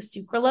sweeteners like the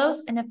sucralose.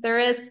 And if there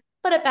is,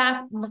 put it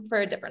back and look for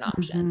a different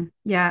option. Mhm.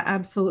 Yeah,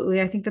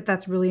 absolutely. I think that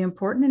that's really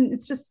important. And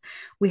it's just,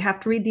 we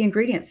have to read the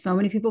ingredients. So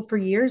many people for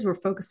years were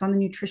focused on the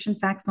nutrition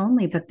facts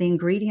only, but the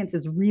ingredients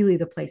is really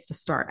the place to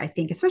start, I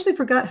think, especially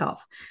for gut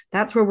health.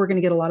 That's where we're going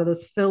to get a lot of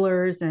those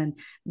fillers and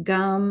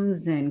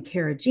gums and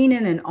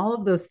carrageenan and all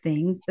of those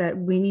things that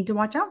we need to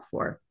watch out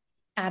for.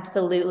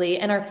 Absolutely.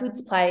 And our food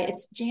supply,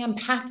 it's jam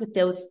packed with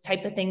those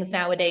type of things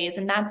nowadays.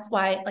 And that's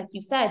why, like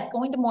you said,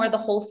 going to more of the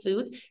whole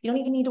foods, you don't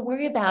even need to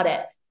worry about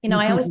it.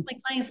 I always tell my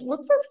clients,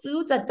 look for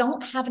foods that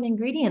don't have an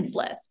ingredients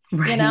list.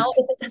 Right.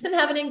 If it doesn't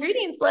have an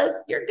ingredients list,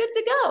 you're good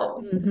to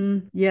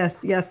go. Yes,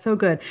 yes, so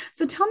good.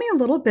 So tell me a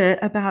little bit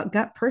about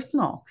Gut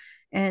Personal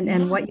and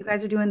Yeah. what you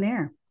guys are doing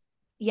there.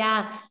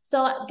 Yeah.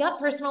 So Gut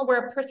Personal,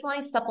 we're a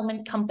personalized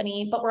supplement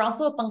company, but we're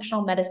also a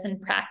functional medicine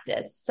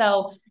practice.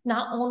 So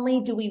not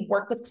only do we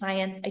work with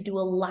clients, I do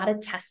a lot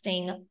of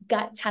testing,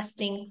 gut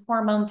testing,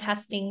 hormone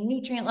testing,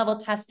 nutrient level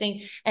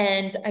testing,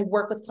 and I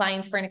work with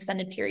clients for an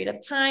extended period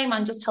of time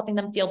on just helping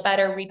them feel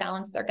better,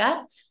 rebalance their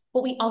gut.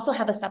 But we also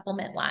have a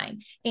supplement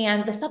line,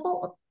 and the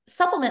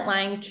supplement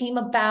line came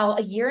about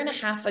a year and a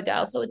half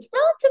ago. So it's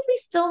relatively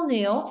still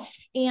new.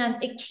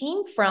 And it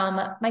came from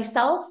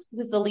myself,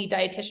 who's the lead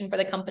dietitian for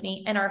the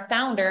company, and our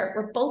founder.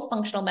 We're both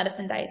functional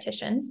medicine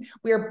dietitians.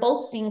 We are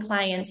both seeing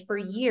clients for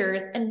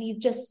years, and we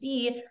just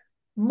see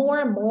more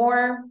and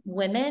more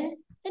women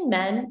and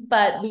men,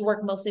 but we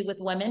work mostly with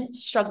women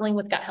struggling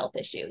with gut health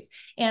issues.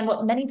 And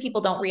what many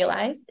people don't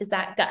realize is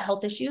that gut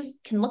health issues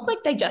can look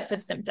like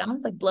digestive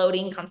symptoms like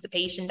bloating,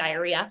 constipation,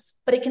 diarrhea,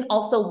 but it can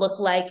also look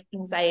like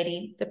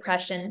anxiety,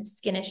 depression,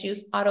 skin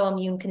issues,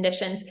 autoimmune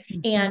conditions.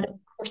 Mhm. And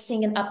we're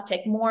seeing an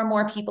uptick. More and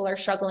more people are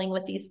struggling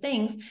with these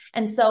things.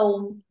 And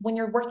so when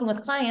you're working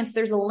with clients,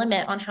 there's a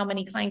limit on how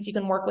many clients you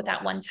can work with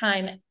at one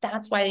time.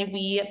 That's why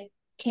we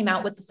came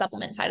out with the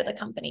supplement side of the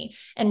company.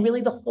 And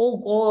really, the whole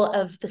goal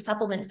of the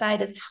supplement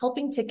side is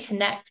helping to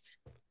connect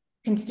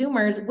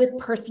consumers with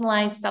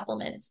personalized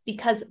supplements,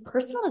 because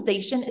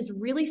personalization is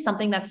really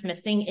something that's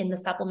missing in the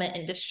supplement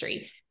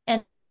industry.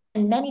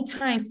 And many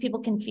times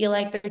people can feel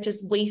like they're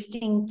just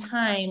wasting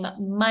time,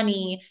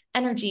 money,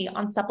 energy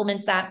on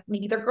supplements that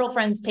maybe their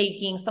girlfriend's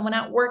taking, someone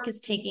at work is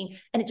taking,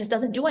 and it just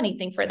doesn't do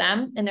anything for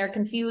them. And they're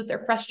confused,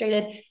 they're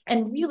frustrated.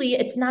 And really,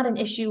 it's not an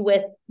issue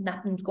with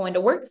nothing's going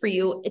to work for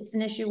you. It's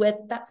an issue with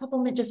that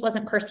supplement just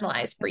wasn't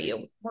personalized for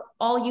you. We're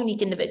all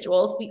unique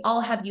individuals. We all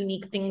have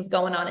unique things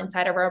going on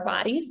inside of our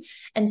bodies.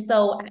 And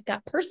so at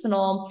Gut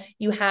Personal,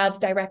 you have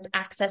direct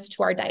access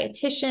to our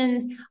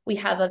dietitians. We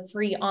have a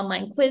free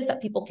online quiz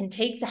that people can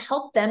take to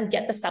help them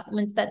get the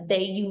supplements that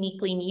they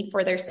uniquely need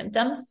for their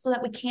symptoms so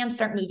that we can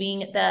start moving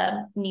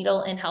the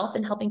needle in health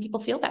and helping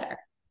people feel better.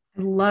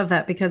 I love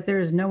that because there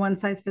is no one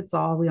size fits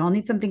all. We all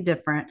need something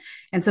different.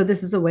 And so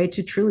this is a way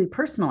to truly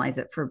personalize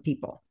it for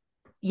people.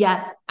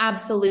 Yes,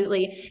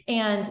 absolutely.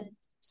 And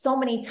so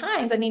many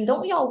times, I mean,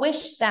 don't we all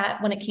wish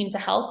that when it came to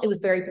health, it was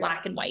very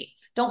black and white?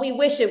 Don't we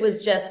wish it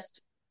was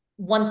just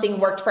one thing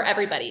worked for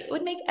everybody? It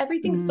would make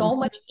everything so Mhm.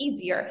 much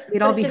easier, We'd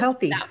but all it's be just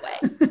healthy. that way.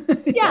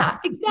 Yeah. Yeah,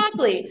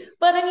 exactly.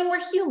 But I mean, we're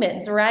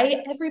humans, right?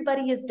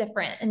 Everybody is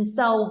different. And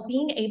so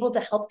being able to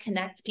help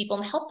connect people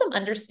and help them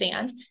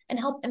understand and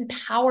help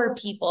empower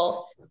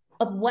people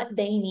of what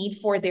they need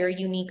for their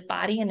unique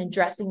body and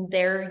addressing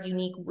their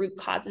unique root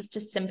causes to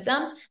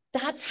symptoms,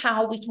 that's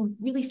how we can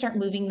really start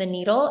moving the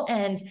needle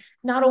and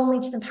not only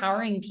just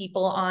empowering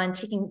people on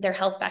taking their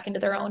health back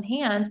into their own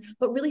hands,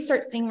 but really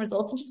start seeing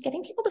results and just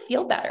getting people to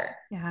feel better.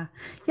 Yeah.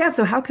 Yeah.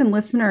 So how can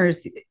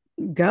listeners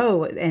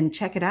go and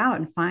check it out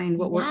and find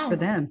what works for Yeah.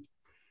 them?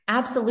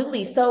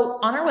 Absolutely. So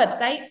on our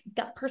website,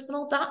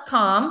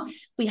 gutpersonal.com,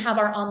 we have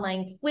our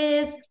online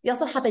quiz. We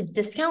also have a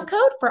discount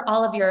code for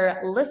all of your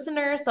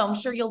listeners. So I'm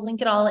sure you'll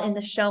link it all in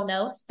the show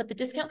notes, but the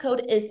discount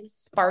code is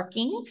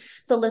Sparking.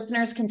 So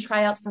listeners can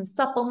try out some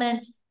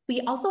supplements.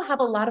 We also have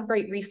a lot of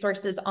great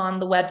resources on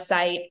the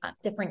website,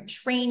 different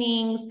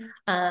trainings,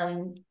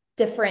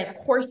 different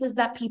courses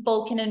that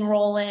people can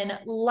enroll in,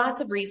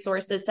 lots of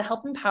resources to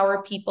help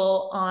empower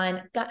people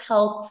on gut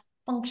health,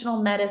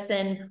 functional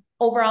medicine,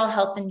 overall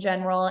health in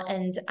general.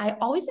 And I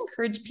always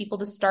encourage people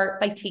to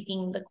start by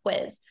taking the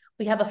quiz.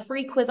 We have a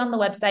free quiz on the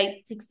website.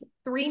 It takes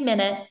 3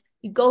 minutes.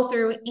 You go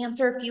through,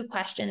 answer a few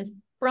questions.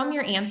 From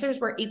your answers,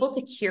 we're able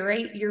to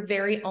curate your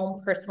very own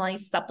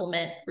personalized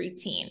supplement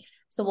routine.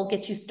 So we'll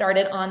get you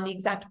started on the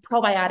exact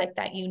probiotic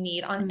that you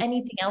need, on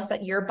anything else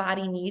that your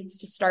body needs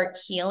to start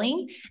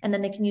healing. And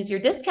then they can use your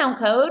discount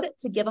code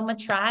to give them a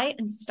try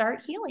and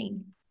start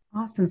healing.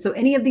 Awesome. So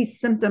any of these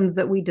symptoms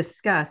that we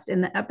discussed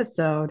in the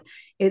episode,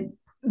 it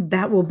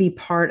that will be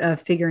part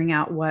of figuring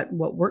out what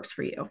works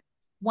for you.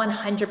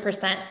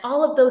 100%.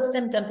 All of those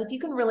symptoms, if you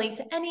can relate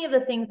to any of the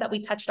things that we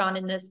touched on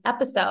in this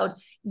episode,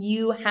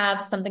 you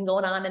have something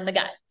going on in the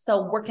gut.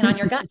 So working on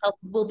your gut health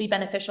will be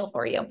beneficial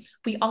for you.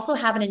 We also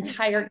have an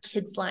entire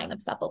kids line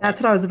of That's what I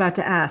supplements. was about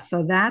to ask.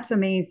 So that's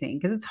amazing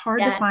because it's hard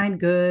to Yes. find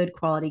good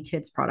quality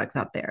kids products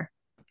out there.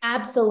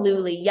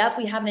 Absolutely. Yep.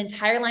 We have an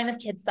entire line of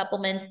kids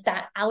supplements.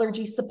 That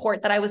allergy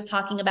support that I was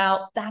talking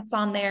about, that's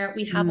on there.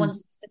 We have one Mm,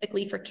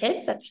 specifically for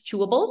kids. That's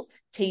chewables,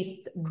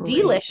 tastes great.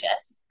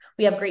 delicious.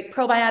 We have great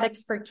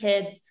probiotics for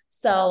kids.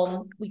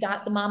 So we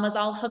got the mamas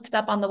all hooked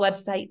up on the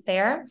website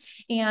there.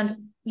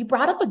 And you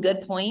brought up a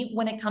good point.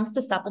 When it comes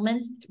to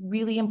supplements, it's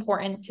really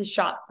important to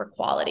shop for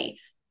quality.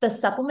 The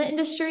supplement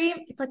industry,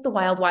 it's like the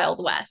wild,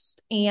 wild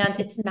west, and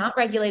it's not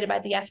regulated by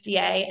the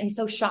FDA. And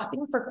so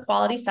shopping for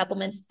quality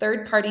supplements,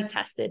 third-party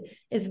tested,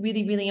 is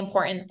really, really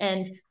important.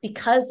 And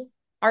because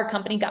our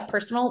company Gut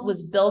Personal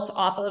was built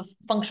off of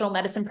functional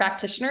medicine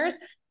practitioners,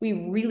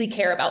 we really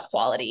care about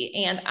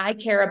quality. And I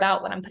care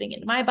about what I'm putting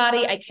into my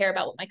body. I care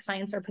about what my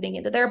clients are putting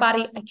into their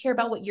body. I care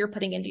about what you're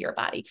putting into your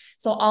body.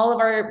 So all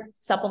of our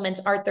supplements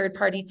are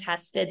third-party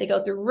tested. They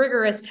go through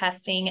rigorous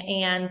testing,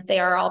 and they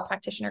are all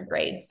practitioner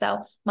grade.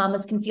 So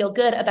mamas can feel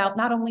good about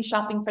not only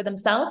shopping for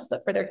themselves,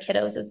 but for their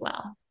kiddos as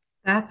well.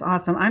 That's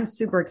awesome. I'm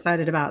super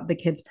excited about the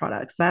kids'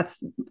 products.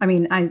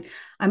 I'm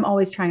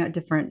always trying out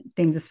different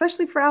things,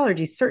 especially for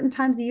allergies. Certain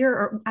times a year,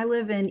 or I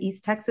live in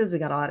East Texas, we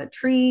got a lot of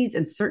trees,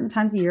 and certain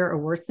times a year are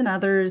worse than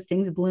others,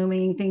 things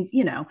blooming, things.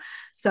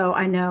 So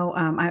I know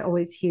I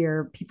always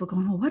hear people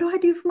going, well, what do I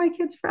do for my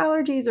kids for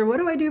allergies? Or what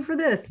do I do for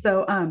this?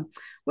 So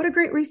what a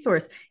great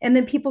resource. And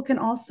then people can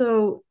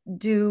also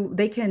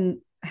they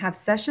can have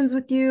sessions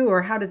with you,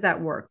 or how does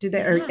that work? Do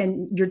they,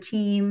 and your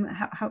team,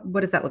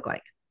 what does that look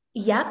like?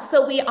 Yep.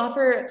 So we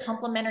offer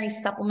complimentary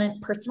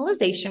supplement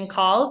personalization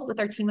calls with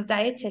our team of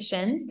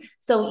dietitians.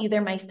 So either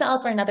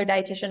myself or another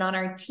dietitian on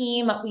our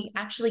team, we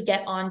actually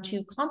get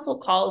onto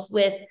consult calls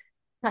with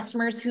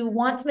customers who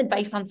want some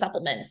advice on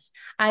supplements.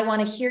 I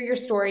want to hear your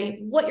story,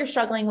 what you're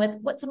struggling with,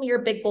 what some of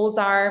your big goals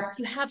are. If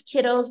you have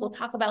kiddos, we'll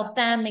talk about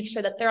them, make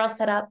sure that they're all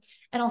set up,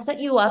 and I'll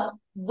set you up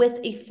with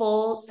a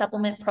full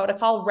supplement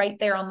protocol right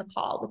there on the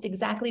call with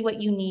exactly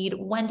what you need,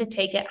 when to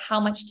take it, how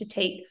much to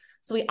take.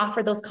 So we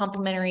offer those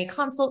complimentary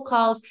consult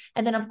calls.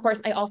 And then of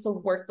course, I also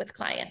work with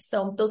clients.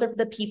 So those are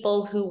the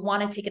people who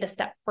want to take it a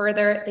step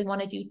further. They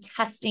want to do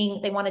testing.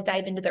 They want to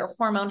dive into their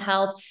hormone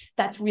health.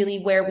 That's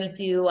really where we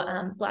do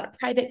a lot of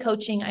private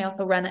coaching. I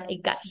also run a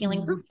gut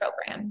healing group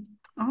program.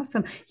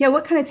 Awesome. Yeah.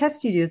 What kind of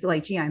tests do you do? Is it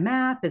like GI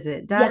map? Is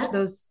it Dutch?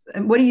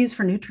 Yeah. What do you use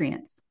for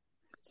nutrients?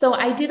 So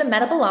I do the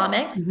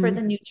metabolomics for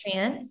the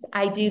nutrients.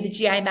 I do the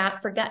GI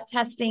map for gut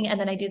testing, and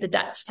then I do the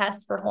Dutch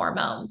test for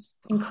hormones.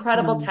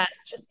 Incredible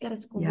tests, just get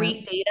us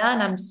great data.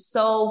 And I'm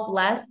so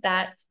blessed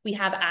that we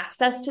have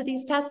access to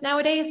these tests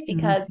nowadays,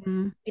 because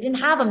we didn't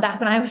have them back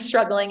when I was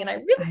struggling. And I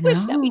really wish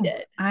that we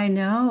did. I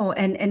know.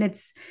 And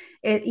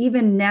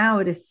even now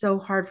it is so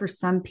hard for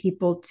some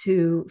people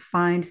to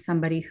find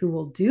somebody who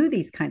will do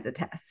these kinds of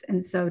tests.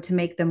 And so to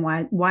make them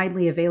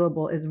widely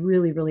available is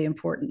really, really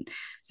important.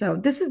 So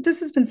this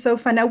has been so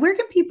fun. Now, where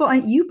can people,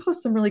 you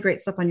post some really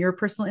great stuff on your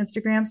personal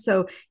Instagram.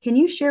 So can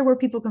you share where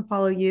people can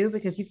follow you?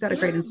 Because you've got a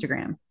great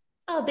Instagram.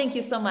 Oh, thank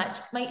you so much.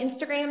 My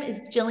Instagram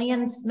is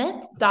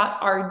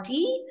jilliansmith.rd.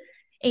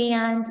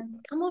 And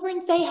come over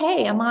and say,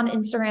 hey, I'm on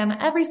Instagram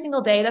every single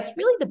day. That's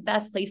really the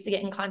best place to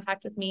get in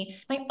contact with me.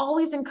 And I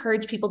always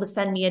encourage people to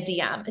send me a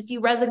DM. If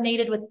you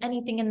resonated with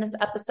anything in this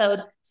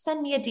episode,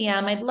 send me a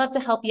DM. I'd love to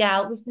help you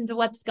out, listen to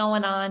what's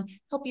going on,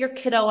 help your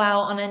kiddo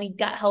out on any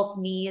gut health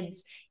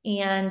needs.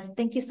 And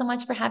thank you so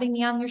much for having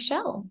me on your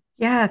show.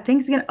 Yeah,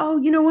 thanks again. Oh,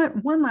 you know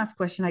what? One last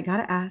question I got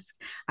to ask.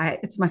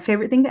 It's my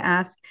favorite thing to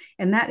ask.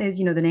 And that is,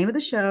 the name of the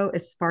show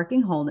is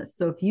Sparking Wholeness.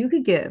 So if you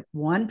could give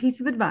one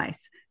piece of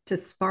advice to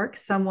spark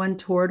someone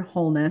toward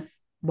wholeness,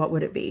 what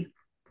would it be?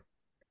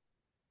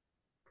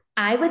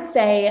 I would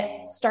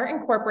say start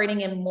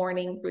incorporating a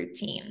morning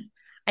routine.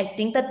 I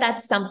think that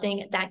that's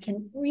something that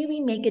can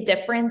really make a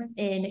difference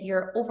in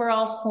your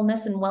overall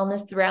wholeness and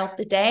wellness throughout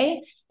the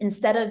day.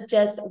 Instead of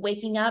just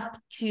waking up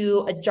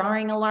to a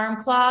jarring alarm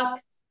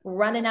clock,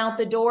 running out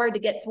the door to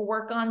get to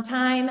work on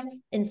time,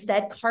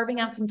 instead carving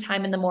out some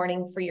time in the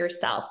morning for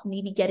yourself,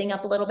 maybe getting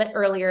up a little bit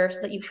earlier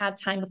so that you have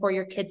time before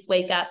your kids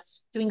wake up,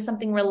 doing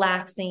something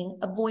relaxing,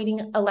 avoiding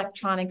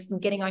electronics and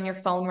getting on your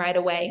phone right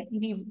away,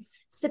 maybe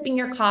sipping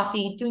your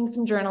coffee, doing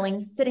some journaling,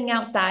 sitting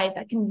outside.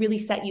 That can really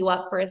set you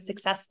up for a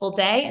successful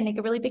day and make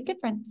a really big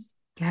difference.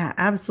 Yeah,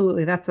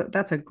 absolutely. That's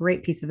a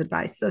great piece of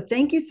advice. So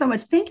thank you so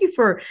much. Thank you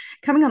for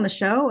coming on the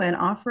show and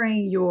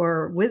offering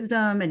your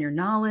wisdom and your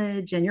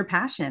knowledge and your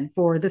passion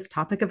for this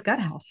topic of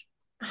gut health.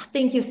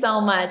 Thank you so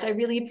much. I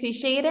really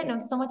appreciate it. And it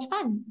was so much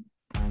fun.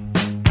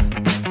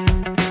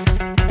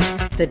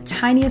 The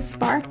tiniest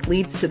spark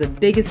leads to the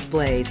biggest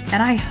blaze.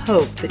 And I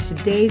hope that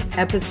today's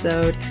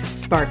episode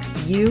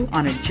sparks you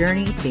on a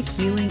journey to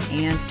healing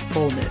and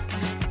wholeness.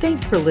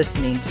 Thanks for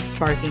listening to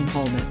Sparking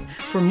Wholeness.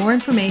 For more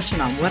information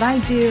on what I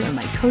do and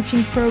my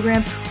coaching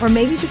programs, or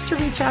maybe just to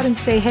reach out and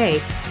say, hey,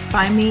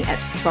 find me at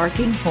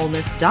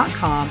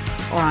sparkingwholeness.com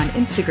or on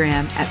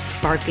Instagram at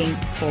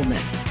sparkingwholeness.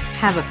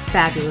 Have a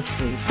fabulous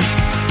week.